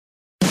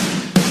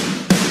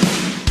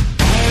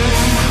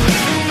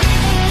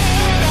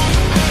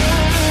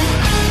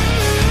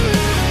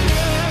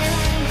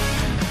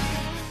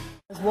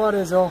what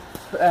is up?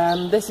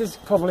 This is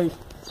probably,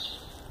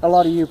 a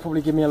lot of you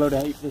probably give me a load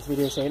of hate for this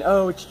video saying,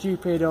 oh, it's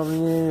stupid, or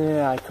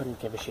I couldn't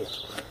give a shit.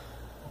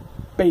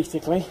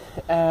 Basically,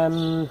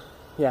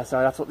 yeah,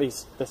 sorry, that's what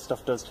this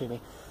stuff does to me.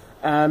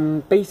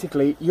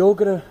 Basically, you're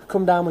gonna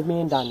come down with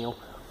me and Daniel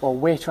while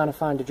we're trying to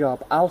find a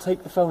job. I'll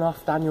take the phone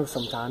off Daniel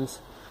sometimes,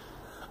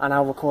 and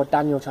I'll record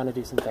Daniel trying to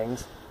do some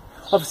things.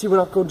 Obviously, we're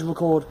not going to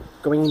record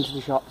going into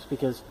the shops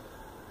because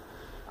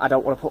I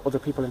don't want to put other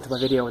people into my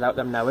video without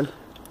them knowing.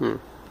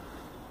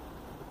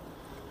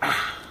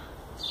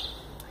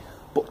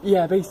 But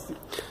yeah, basically,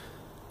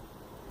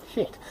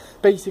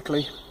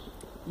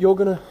 we're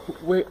gonna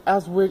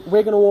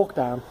walk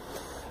down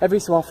every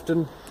so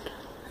often.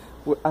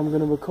 We're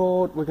gonna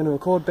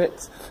record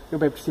bits. You'll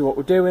be able to see what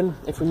we're doing.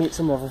 If we meet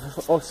some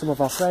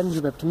of our friends,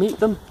 you'll be able to meet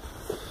them.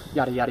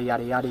 Yada yada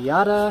yada yada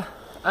yada.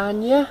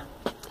 And yeah,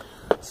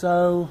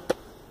 so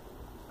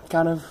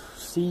kind of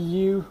see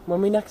you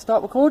when we next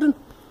start recording.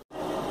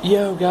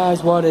 Yo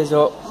guys, what is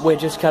up? We're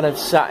just kind of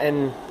sat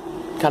in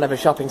kind of a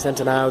shopping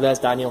centre now. There's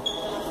Daniel.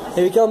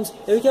 Here he comes.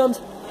 Here he comes.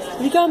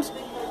 Here he comes.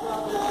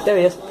 There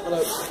he is.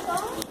 Hello.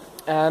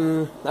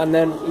 And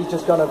then he's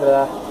just gone over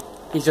there.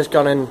 He's just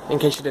gone in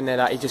case you didn't know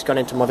that, he's just gone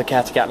into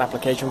Mothercare to get an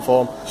application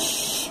form.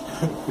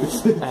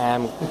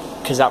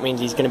 Because that means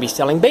he's going to be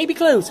selling baby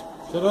clothes.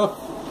 Shut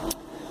up.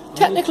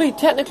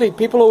 Technically,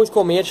 people always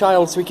call me a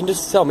child, so we can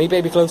just sell me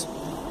baby clothes.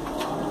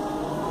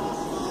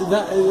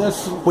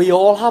 We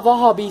all have our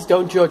hobbies,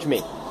 don't judge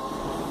me.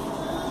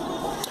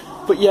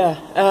 But yeah,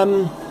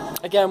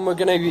 again, we're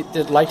going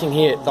to, the lighting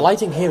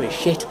here is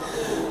shit.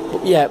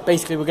 But yeah,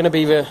 basically I'm going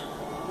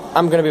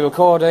to be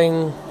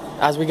recording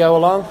as we go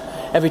along.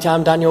 Every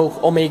time Daniel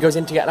or me goes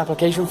in to get an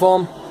application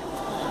form.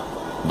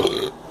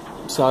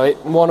 Sorry,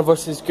 one of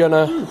us is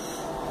gonna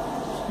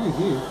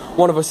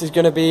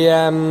be,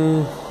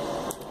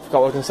 forgot what I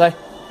was gonna say.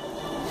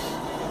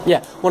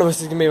 Yeah, one of us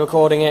is gonna be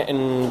recording it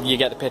and you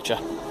get the picture.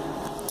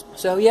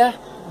 So yeah,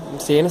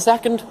 see you in a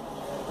second.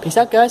 Peace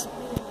out, guys.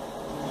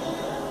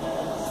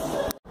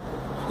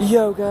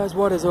 Yo guys,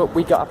 what is up?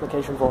 We got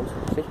application forms.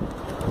 See?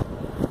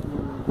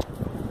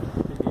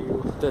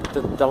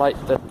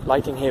 The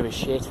lighting here is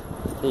shit.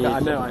 Yeah, I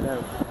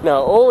know.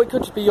 No, or it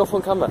could just be your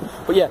phone camera.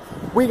 But yeah,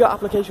 we got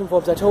application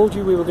forms. I told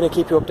you we were going to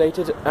keep you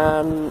updated,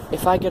 and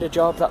if I get a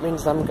job, that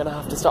means I'm going to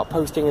have to stop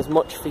posting as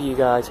much for you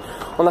guys,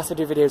 unless I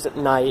do videos at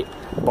night,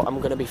 but I'm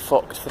going to be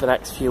fucked for the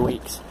next few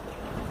weeks.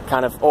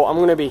 Or I'm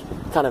going to be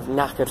kind of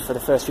knackered for the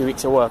first few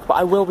weeks of work, but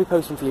I will be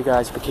posting for you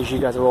guys because you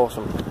guys are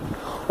awesome.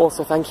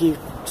 Also, thank you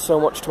so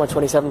much to my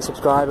 27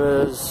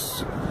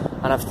 subscribers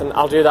and everything.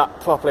 I'll do that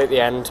properly at the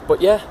end,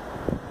 but yeah.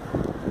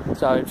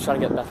 Sorry, I'm just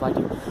trying to get the best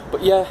lighting.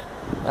 But yeah,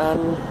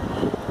 and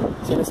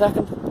see you in a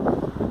second.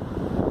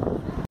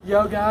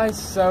 Yo guys,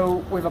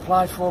 so we've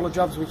applied for all the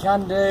jobs we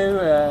can do.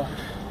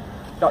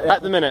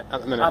 At the minute,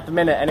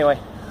 anyway.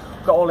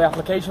 Got all the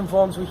application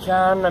forms we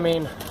can. I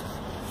mean,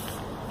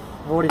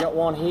 I've already got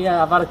one here.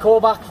 I've had a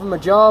call back from a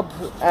job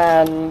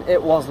and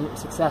it wasn't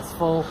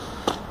successful.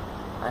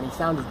 And he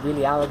sounded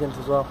really arrogant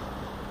as well.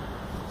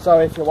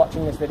 Sorry if you're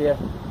watching this video.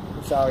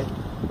 I'm sorry.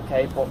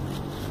 Okay, but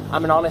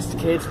I'm an honest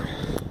kid.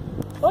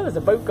 Oh, there's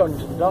a boat going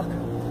to the dock.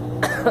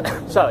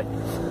 Sorry,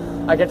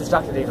 I get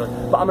distracted easily.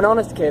 But I'm an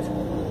honest kid,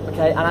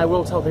 okay, and I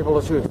will tell people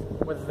the truth,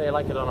 whether they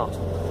like it or not.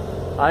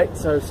 Alright,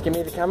 so just give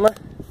me the camera.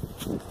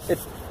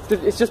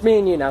 It's just me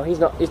and you now. He's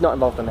not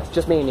involved in this.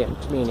 Just me and you.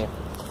 Just me and you.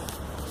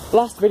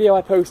 Last video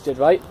I posted,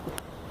 right?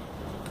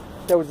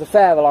 There was a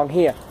fair along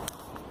here.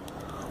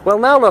 Well,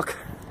 now look.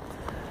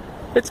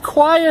 It's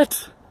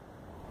quiet.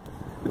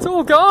 It's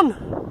all gone.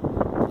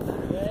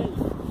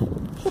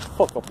 Shut the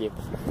fuck up, you.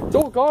 It's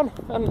all gone,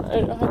 and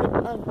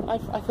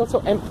I feel so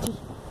empty.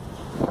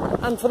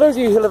 And for those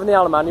of you who live in the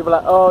Isle of Man, you'll be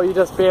like, oh, you're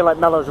just being like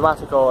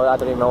melodramatic, or I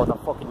don't even know what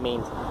that fucking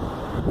means.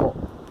 But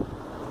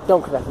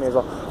don't correct me as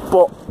well.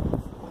 But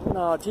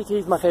no, TT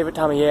is my favourite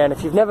time of year, and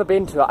if you've never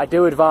been to it, I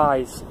do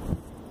advise.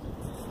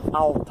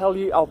 I'll tell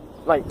you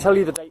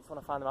the dates when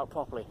I find them out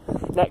properly.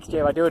 Next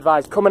year, I do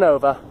advise coming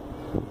over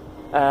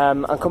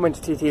and coming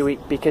to TT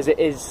week, because it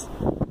is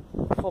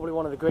probably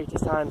one of the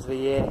greatest times of the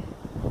year.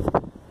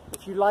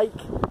 If you like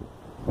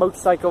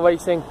motorcycle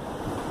racing,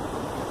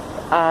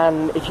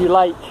 and if you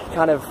like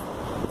kind of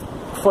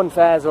fun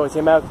fairs, or as the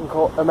Americans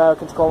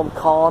call them,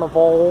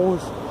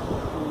 carnivals.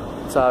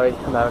 Sorry,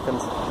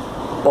 Americans.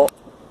 But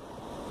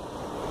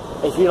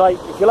if you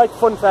like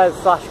fun fairs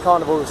 /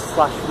 carnivals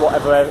 /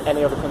 whatever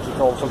any other country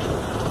calls them,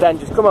 then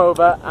just come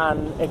over,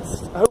 and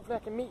hopefully I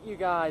can meet you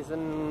guys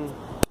and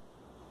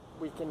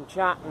we can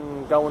chat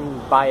and go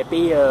and buy a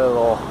beer,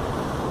 or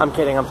I'm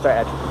kidding, I'm straight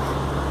edge.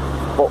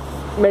 But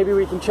maybe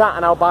we can chat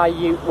and I'll buy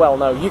you, well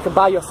no, you can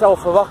buy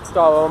yourself a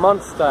Rockstar or a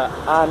Monster,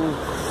 and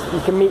you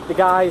can meet the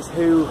guys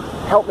who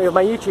helped me with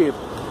my YouTube.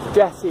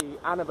 Jesse,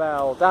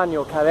 Annabelle,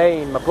 Daniel,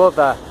 Karen, my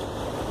brother,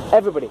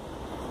 everybody.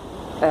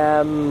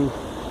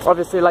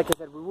 Obviously, like I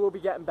said, we will be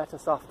getting better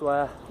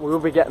software, we will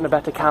be getting a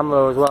better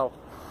camera as well.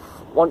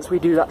 Once we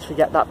do actually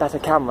get that better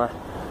camera,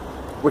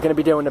 we're going to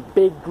be doing a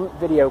big group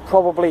video,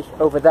 probably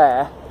over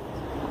there,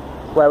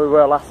 where we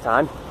were last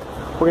time.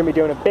 we're going to be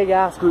doing a big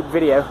ass group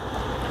video,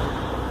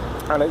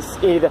 and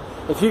it's either,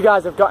 if you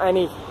guys have got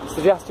any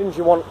suggestions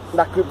you want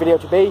that group video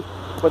to be,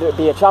 whether it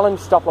be a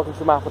challenge, stop looking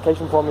through my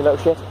application form, you little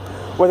shit,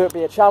 whether it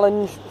be a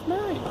challenge,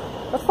 mine.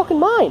 That's fucking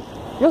mine,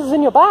 yours is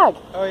in your bag.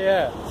 Oh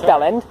yeah, sorry.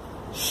 Bell end.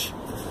 Shh.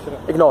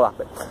 Ignore that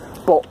bit.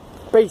 But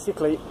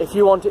basically, if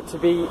you want it to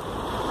be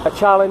a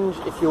challenge,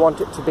 if you want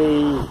it to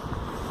be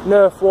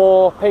Nerf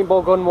war,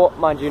 paintball gun war,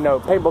 mind you, no,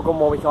 paintball gun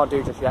war we can't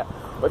do just yet,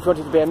 but if you want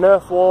it to be a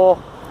Nerf war,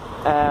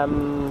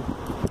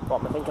 what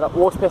am I thinking of,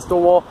 water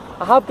pistol war,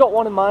 I have got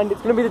one in mind.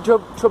 It's going to be the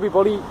Chubby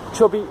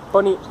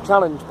Bunny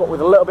challenge, but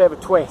with a little bit of a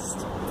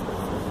twist.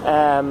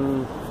 I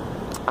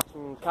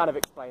can kind of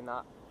explain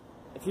that.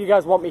 If you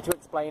guys want me to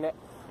explain it,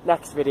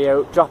 next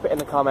video, drop it in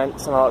the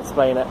comments and I'll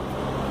explain it.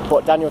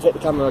 But Daniel, take the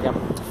camera again.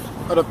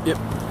 Hold up, yep.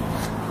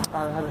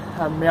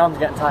 My arm's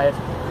getting tired.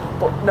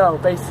 But no,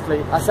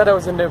 basically, I said I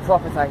was going to do a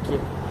proper thank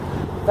you.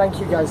 Thank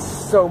you guys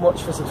so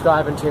much for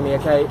subscribing to me,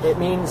 okay? It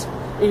means,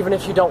 even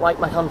if you don't like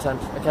my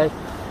content, okay?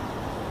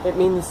 It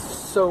means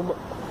so much.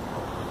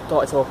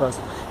 Thought it's all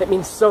personal. It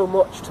means so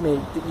much to me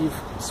that you've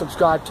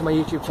subscribed to my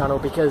YouTube channel,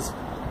 because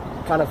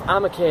kind of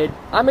I'm a kid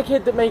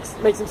that makes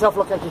himself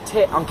look like a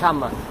tit on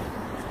camera.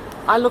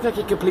 I look like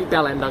a complete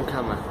bell end on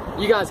camera.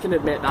 You guys can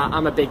admit that.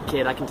 I'm a big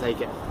kid, I can take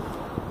it.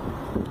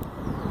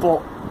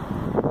 But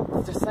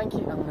just thank you.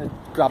 I'm going to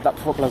grab that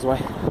before it blows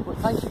away. But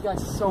thank you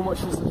guys so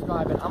much for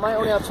subscribing. I might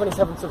only have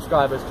 27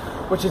 subscribers,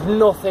 which is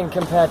nothing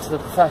compared to the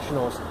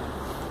professionals.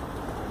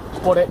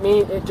 But it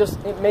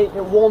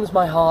warms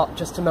my heart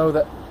just to know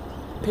that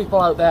people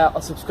out there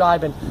are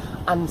subscribing,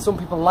 and some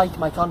people like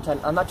my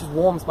content, and that just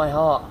warms my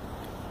heart.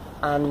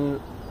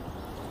 And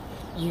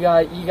you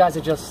guys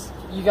are just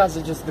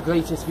the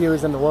greatest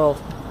viewers in the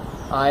world.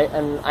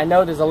 And I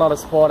know there's a lot of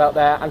support out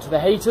there, and to the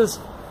haters,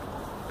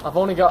 I've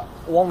only got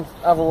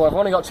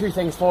two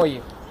things for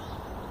you.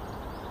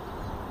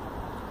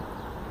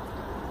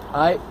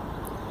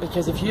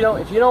 Because if you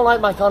don't like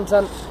my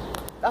content,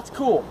 that's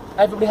cool.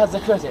 Everybody has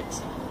their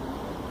critics.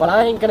 But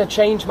I ain't gonna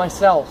change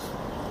myself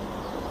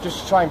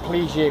just to try and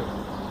please you.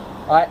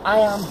 I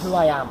am who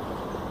I am.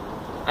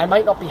 I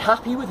might not be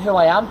happy with who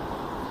I am,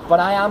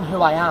 but I am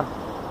who I am.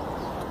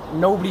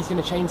 Nobody's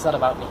gonna change that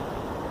about me.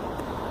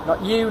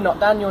 Not you, not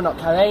Daniel, not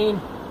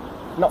Karen,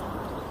 not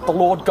the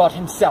Lord God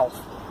himself,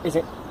 is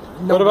it?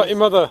 Nobody's. What about your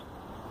mother?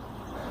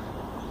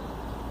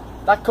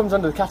 That comes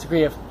under the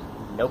category of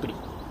nobody.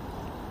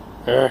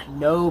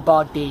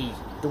 Nobody.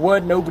 The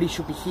word nobody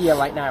should be here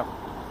right now.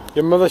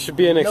 Your mother should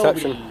be an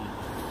exception.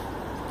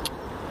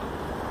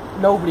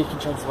 Nobody can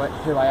change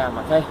who I am,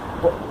 okay?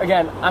 But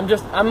again, I'm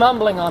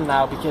rambling on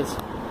now because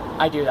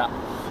I do that.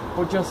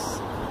 But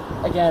just,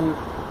 again,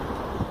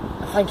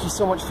 thank you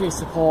so much for your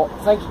support.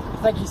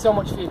 Thank you so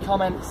much for your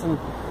comments, and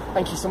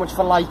thank you so much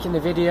for liking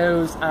the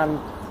videos. And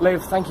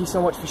Liv, thank you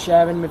so much for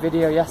sharing my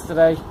video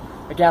yesterday.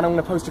 Again, I'm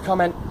going to post a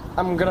comment.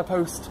 I'm going to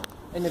post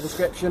in the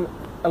description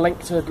a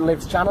link to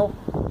Liv's channel.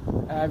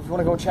 If you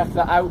want to go and check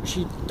that out,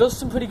 she does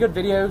some pretty good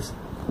videos.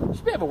 She's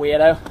a bit of a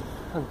weirdo.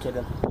 I'm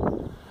kidding.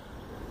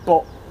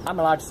 But I'm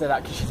allowed to say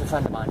that because she's a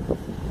friend of mine.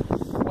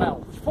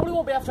 Well, she probably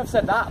won't be after I've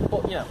said that,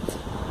 but you know.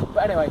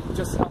 But anyway, I'll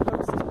post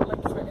a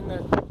link to it in the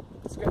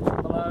description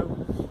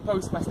below.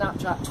 Post my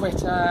Snapchat,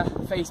 Twitter,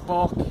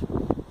 Facebook,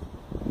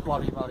 blah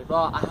blah blah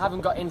blah. I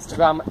haven't got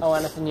Instagram or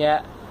anything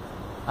yet,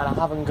 and I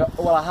haven't got.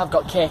 Well, I have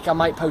got Kick. I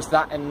might post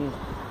that in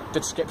the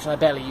description. I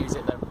barely use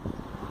it though.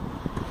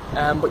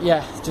 But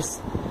yeah,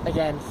 just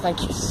again,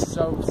 thank you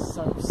so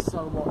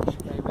much.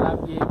 Okay,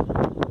 without you,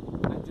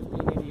 I'd just be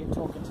an idiot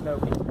talking to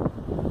nobody.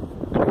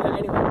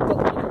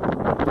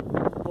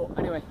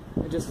 Anyway,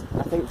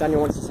 I think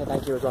Daniel wants to say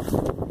thank you as well.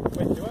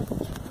 Wait, do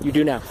I? You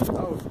do now.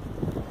 Oh.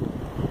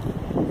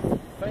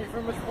 Thank you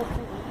very much for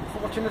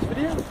watching this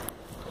video.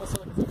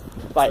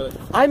 Right,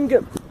 I'm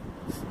good.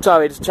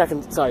 Sorry, just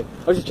checking. Sorry,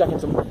 I was just checking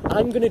something.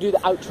 I'm gonna do the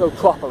outro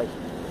properly,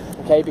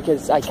 okay?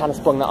 Because I kind of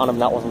sprung that on him.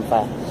 That wasn't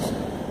fair.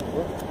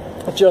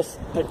 Just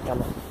take the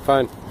camera.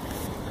 Fine.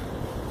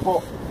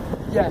 But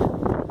yeah,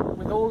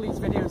 with all these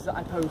videos that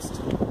I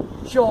post,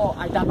 sure,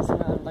 I dance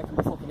around like I'm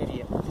a fucking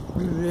idiot.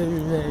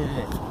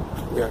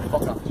 Yeah.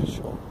 Fuck off.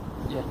 Sure.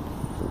 Yeah.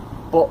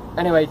 But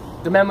anyway,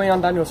 the memory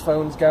on Daniel's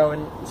phone's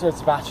going, so it's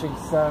the battery.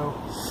 So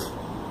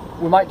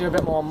we might do a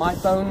bit more on my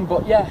phone.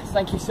 But yeah,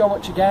 thank you so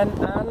much again,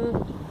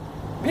 and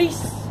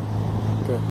peace.